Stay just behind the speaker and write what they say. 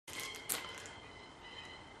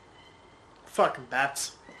Fucking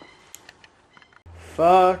bats.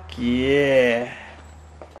 Fuck yeah.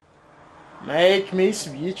 Make me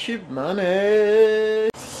some YouTube money.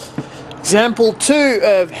 Example 2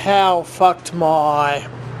 of how fucked my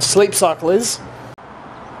sleep cycle is.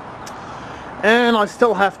 And I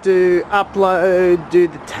still have to upload, do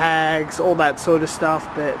the tags, all that sort of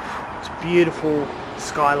stuff, but it's a beautiful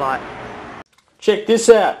skylight. Check this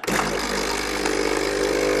out.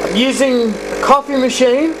 I'm using a coffee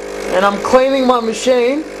machine and I'm cleaning my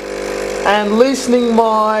machine and loosening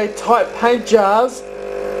my tight paint jars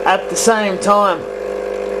at the same time.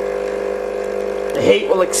 The heat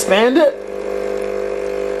will expand it,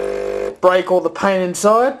 break all the paint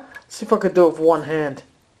inside. Let's see if I could do it with one hand.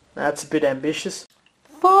 That's a bit ambitious.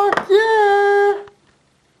 Fuck yeah!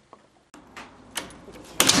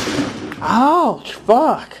 Ouch,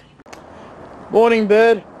 fuck. Morning,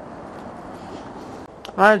 bird.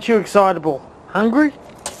 Aren't you excitable? Hungry?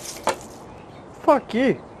 Fuck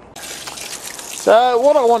you. So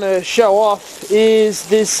what I want to show off is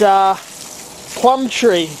this plum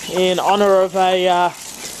tree in honour of a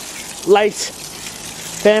late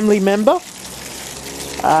family member.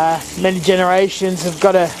 Many generations have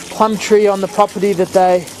got a plum tree on the property that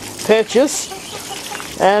they purchase,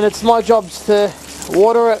 and it's my job to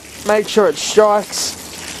water it, make sure it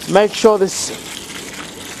strikes, make sure this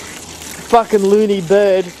fucking loony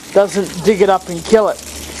bird doesn't dig it up and kill it.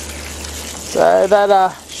 So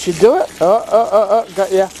that should do it.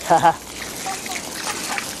 Got ya. Haha.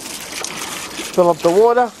 Fill up the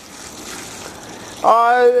water.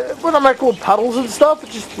 When I make little puddles and stuff, it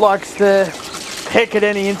just likes to peck at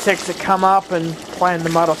any insects that come up and play in the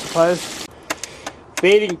mud, I suppose.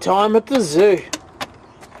 Feeding time at the zoo.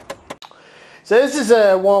 So this is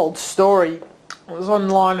a wild story. I was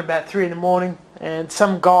online about 3 in the morning, and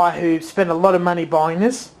some guy who spent a lot of money buying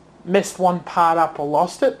this messed one part up or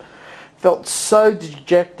lost it. Felt so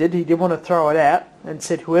dejected he didn't want to throw it out, and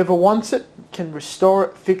said whoever wants it can restore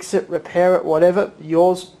it, fix it, repair it, whatever,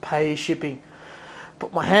 yours, pay shipping.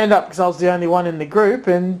 Put my hand up because I was the only one in the group,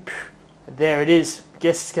 and there it is.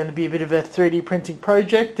 Guess it's going to be a bit of a 3D printing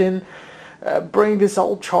project and bring this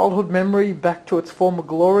old childhood memory back to its former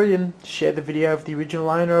glory and share the video of the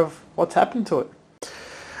original owner of what's happened to it.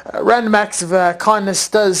 Random acts of kindness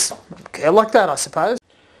does care like that, I suppose.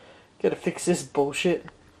 Gotta fix this bullshit.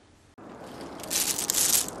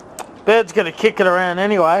 Bird's gonna kick it around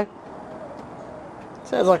anyway.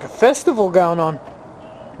 Sounds like a festival going on.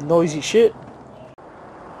 Noisy shit.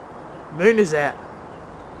 Moon is out.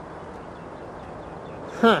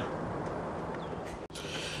 Huh.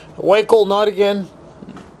 Awake all night again.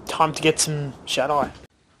 Time to get some shut-eye.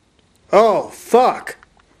 Oh, fuck.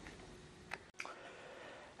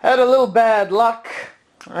 Had a little bad luck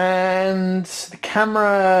and the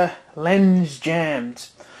camera lens jammed.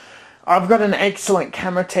 I've got an excellent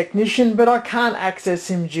camera technician, but I can't access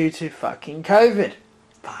him due to fucking COVID.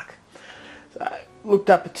 Fuck. So I looked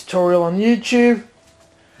up a tutorial on YouTube.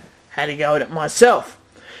 Had to go at it myself.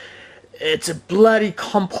 It's a bloody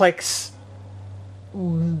complex,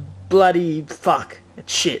 bloody fuck.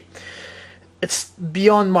 It's shit. It's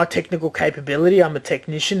beyond my technical capability. I'm a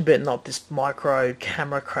technician, but not this micro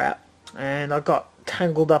camera crap. And I got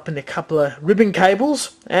tangled up in a couple of ribbon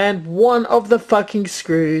cables, and one of the fucking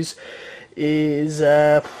screws is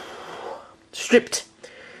stripped,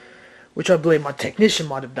 which I believe my technician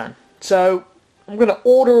might have done. So I'm going to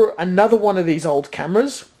order another one of these old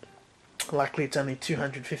cameras. Luckily it's only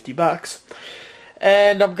 250 bucks,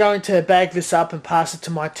 and I'm going to bag this up and pass it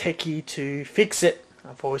to my techie to fix it.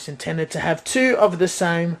 I've always intended to have 2 of the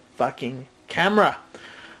same fucking camera.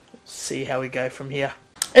 See how we go from here.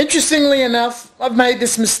 Interestingly enough, I've made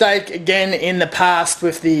this mistake again in the past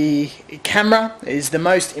with the camera. It is the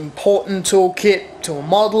most important toolkit to a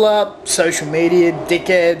modeler, social media,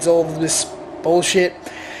 dickheads, all of this bullshit.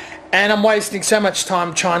 And I'm wasting so much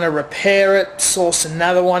time trying to repair it, source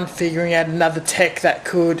another one, figuring out another tech that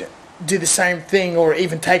could do the same thing, or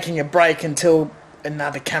even taking a break until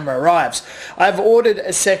another camera arrives. I've ordered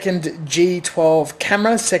a second G12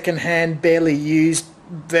 camera, second-hand, barely used,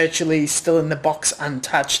 virtually still in the box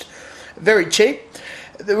untouched. Very cheap.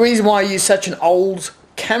 The reason why I use such an old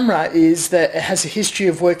camera is that it has a history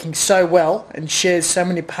of working so well and shares so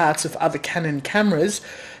many parts of other Canon cameras.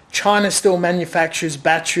 China still manufactures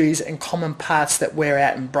batteries and common parts that wear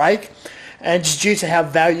out and break, and just due to how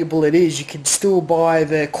valuable it is, you can still buy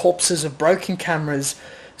the corpses of broken cameras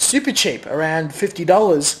super cheap, around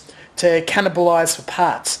 $50, to cannibalize for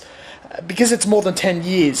parts. because it's more than 10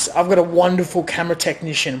 years, I've got a wonderful camera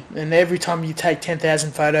technician, and every time you take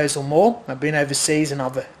 10,000 photos or more, I've been overseas and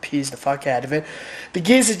I've abused the fuck out of it, the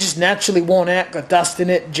gears are just naturally worn out, got dust in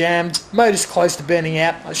it, jammed, motor's close to burning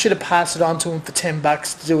out. I should have passed it on to him for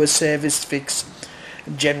 $10 to do a service, fix,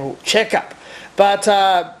 and general checkup. But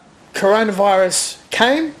coronavirus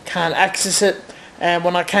came, can't access it, and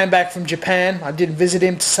when I came back from Japan, I didn't visit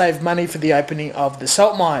him to save money for the opening of the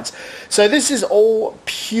salt mines. So this is all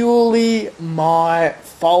purely my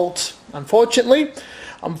fault, unfortunately.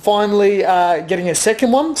 I'm finally getting a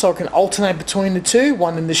second one, so I can alternate between the two,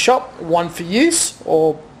 one in the shop, one for use,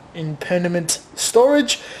 or in permanent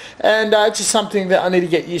storage. And it's just something that I need to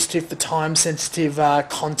get used to for time-sensitive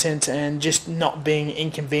content and just not being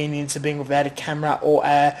inconvenienced of being without a camera, or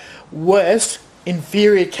a worse,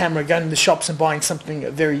 inferior camera, going to the shops and buying something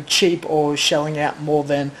very cheap or shelling out more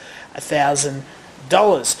than $1,000.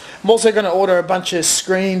 I'm also going to order a bunch of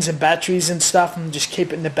screens and batteries and stuff and just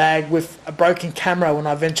keep it in the bag with a broken camera when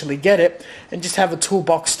I eventually get it, and just have a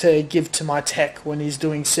toolbox to give to my tech when he's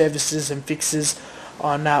doing services and fixes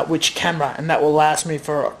on which camera, and that will last me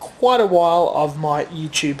for quite a while of my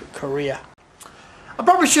YouTube career. I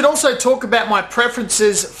probably should also talk about my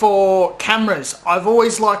preferences for cameras. I've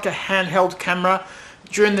always liked a handheld camera.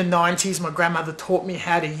 During the 90s, my grandmother taught me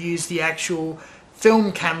how to use the actual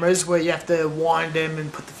film cameras, where you have to wind them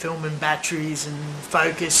and put the film in batteries and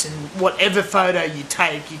focus, and whatever photo you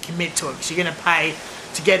take, you commit to it, because you're going to pay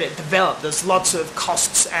to get it developed. There's lots of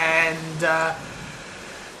costs and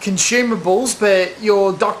consumables, but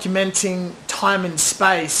you're documenting time and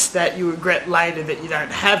space that you regret later that you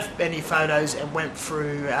don't have any photos and went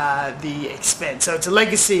through the expense. So it's a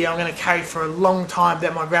legacy I'm going to carry for a long time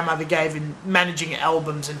that my grandmother gave in managing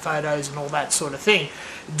albums and photos and all that sort of thing.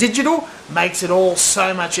 Digital makes it all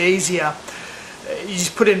so much easier. You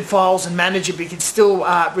just put in files and manage it, but you can still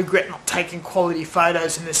regret not taking quality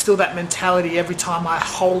photos, and there's still that mentality every time I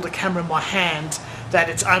hold a camera in my hand that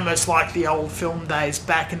it's almost like the old film days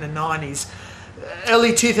back in the 90s.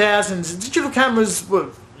 Early 2000s, digital cameras were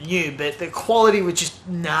new, but the quality was just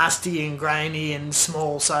nasty and grainy and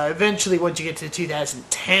small. So eventually, once you get to the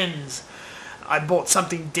 2010s, I bought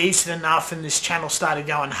something decent enough, and this channel started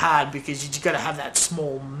going hard, because you just got to have that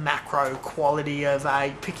small macro quality of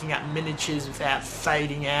picking up miniatures without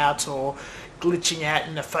fading out or glitching out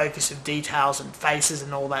in the focus of details and faces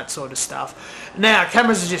and all that sort of stuff. Now,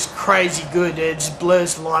 cameras are just crazy good. It just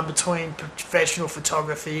blurs the line between professional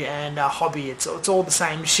photography and hobby. It's all the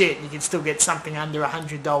same shit. You can still get something under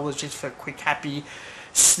 $100 just for quick, happy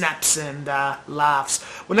snaps and laughs.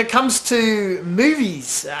 When it comes to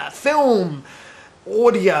movies, film,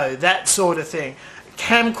 audio, that sort of thing,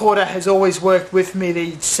 camcorder has always worked with me.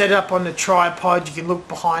 They set it up on the tripod, you can look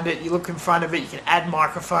behind it, you look in front of it, you can add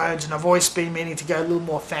microphones, and I've always been meaning to go a little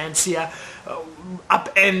more fancier.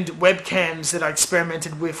 Up-end webcams that I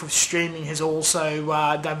experimented with streaming has also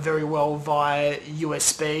done very well via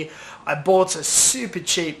USB. I bought a super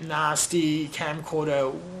cheap, nasty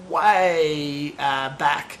camcorder way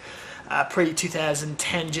back,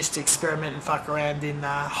 pre-2010, just to experiment and fuck around in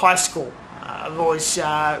high school. I've always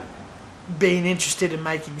been interested in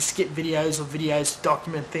making skit videos or videos to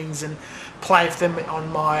document things and play with them on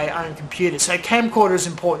my own computer. So camcorder is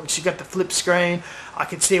important, because you've got the flip screen. I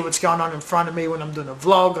can see what's going on in front of me when I'm doing a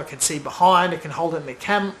vlog. I can see behind. I can hold it in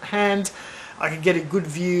the hand. I can get a good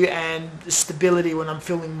view and stability when I'm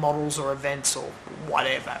filming models or events or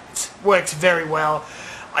whatever. It works very well.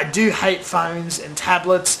 I do hate phones and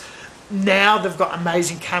tablets. Now they've got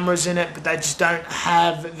amazing cameras in it, but they just don't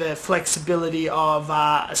have the flexibility of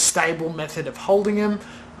a stable method of holding them,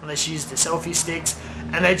 unless you use the selfie sticks,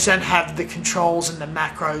 and they just don't have the controls and the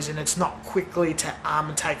macros, and it's not quickly to arm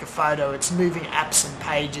and take a photo. It's moving apps and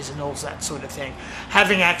pages and all that sort of thing.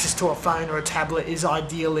 Having access to a phone or a tablet is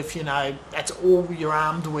ideal if, you know, that's all you're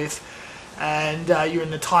armed with and you're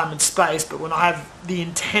in the time and space. But when I have the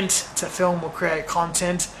intent to film or create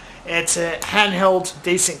content, it's a handheld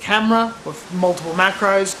decent camera with multiple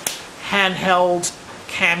macros, handheld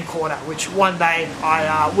camcorder, which one day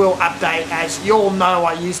I will update. As you all know,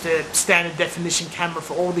 I used a standard definition camera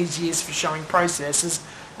for all these years for showing processes,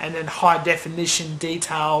 and then high definition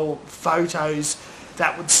detail photos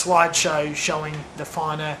that would slideshow showing the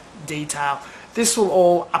finer detail. This will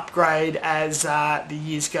all upgrade as the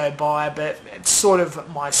years go by, but it's sort of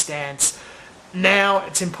my stance. Now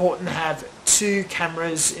it's important to have two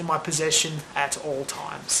cameras in my possession at all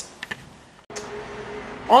times.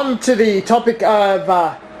 On to the topic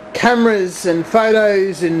of cameras and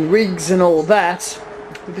photos and rigs and all that.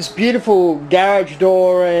 With this beautiful garage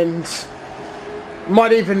door, and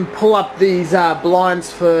might even pull up these blinds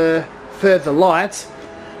for further light.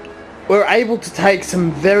 we're able to take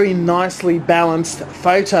some very nicely balanced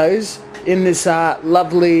photos in this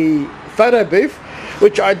lovely photo booth,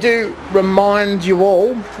 which I do remind you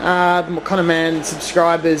all, the Kind of Man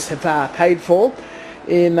subscribers have paid for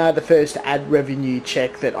in the first ad revenue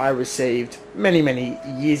check that I received many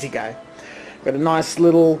years ago. Got a nice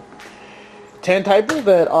little turntable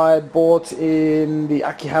that I bought in the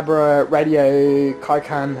Akihabara Radio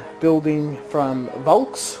Kaikan building from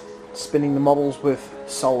Volks, spinning the models with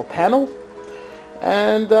solar panel,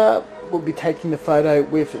 and we'll be taking the photo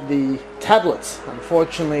with the tablets.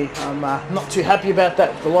 Unfortunately, I'm not too happy about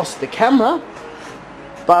that with the loss of the camera,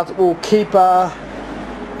 but we'll keep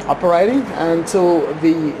operating until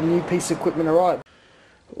the new piece of equipment arrives.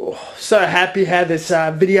 Oh, so happy how this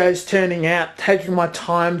video is turning out, taking my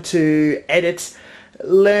time to edit,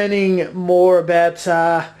 learning more about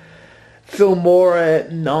Filmora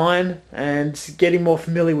 9 and getting more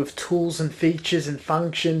familiar with tools and features and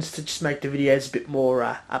functions to just make the videos a bit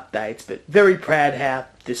more updates. But very proud how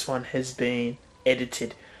this one has been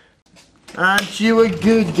edited. Aren't you a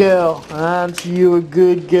good girl? Aren't you a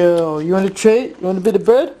good girl? You want a treat? You want a bit of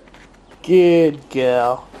bread? Good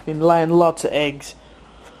girl. Been laying lots of eggs.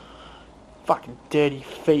 Fucking dirty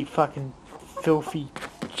feet, fucking filthy,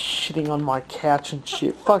 shitting on my couch and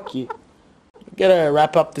shit. Fuck you. Gotta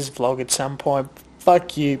wrap up this vlog at some point.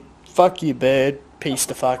 Fuck you, bird. Peace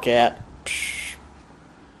the fuck out.